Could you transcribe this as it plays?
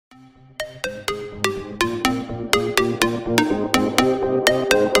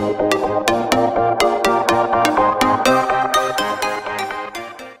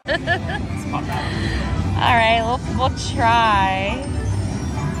We'll try.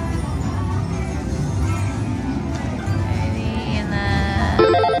 Maybe, and then...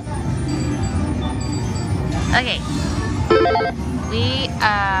 Okay. We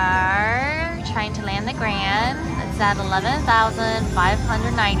are trying to land the Grand. It's at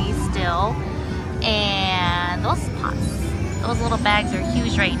 11,590 still. And those pots, those little bags are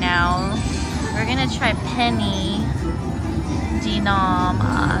huge right now. We're gonna try penny denom,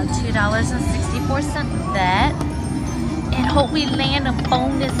 $2.64 bet, and hope we land a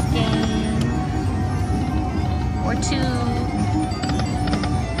bonus game or two.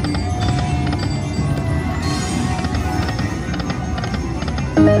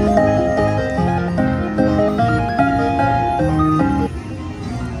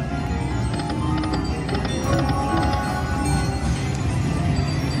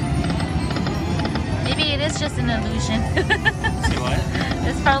 Maybe it is just an illusion. See what?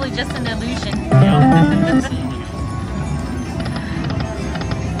 It's probably just an illusion. Yeah.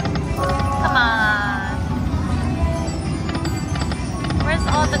 Come on. Where's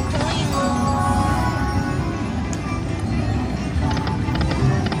all the coins?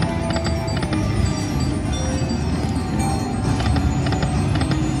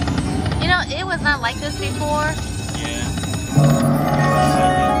 You know, it was not like this before. Yeah.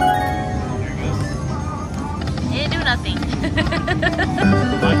 It didn't do nothing.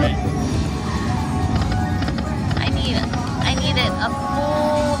 Okay. I needed a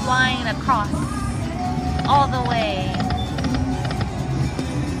full line across all the way,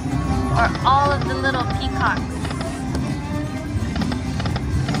 or all of the little peacocks.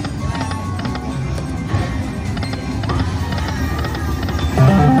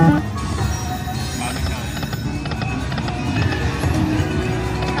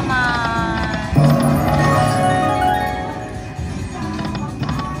 Come on.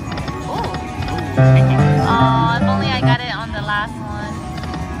 Ooh. Oh, if only I got it on the last one.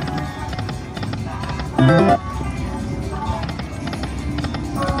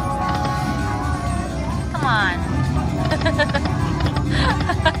 Come on.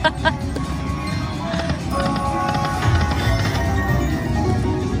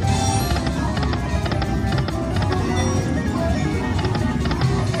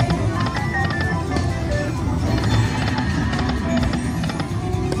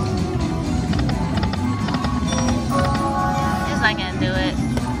 It's not gonna do it.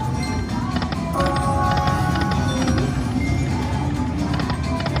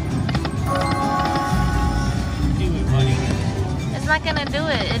 Do it, buddy. It's not gonna do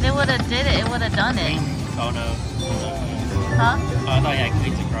it. If it would have did it, it would have done it. Oh no. Huh? Oh, I thought you had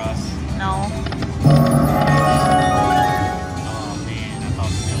cleats across. No. Oh man, I thought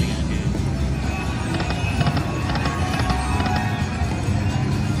it was really gonna do it.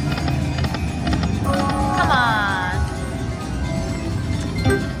 Come on.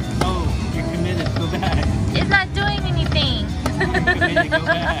 Oh, you're committed. Go back. It's not doing anything. You're committed. Go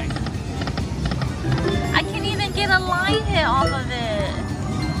back. I can't even get a line hit off of it.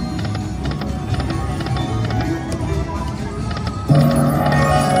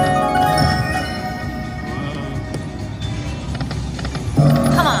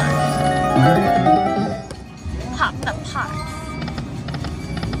 Come on. Pop the pots.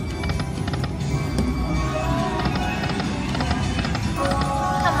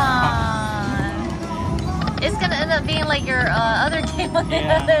 Come on. It's gonna end up being like your other game on the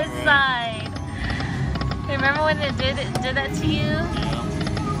Yeah, other right. side. Remember when it did that to you? Yeah.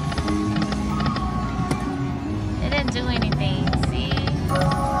 It didn't do anything. See?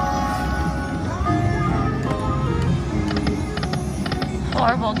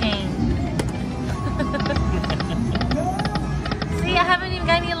 Horrible game. See, I haven't even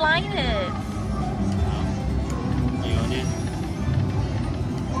got any line hits. You gonna do?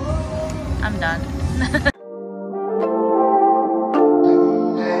 I'm done.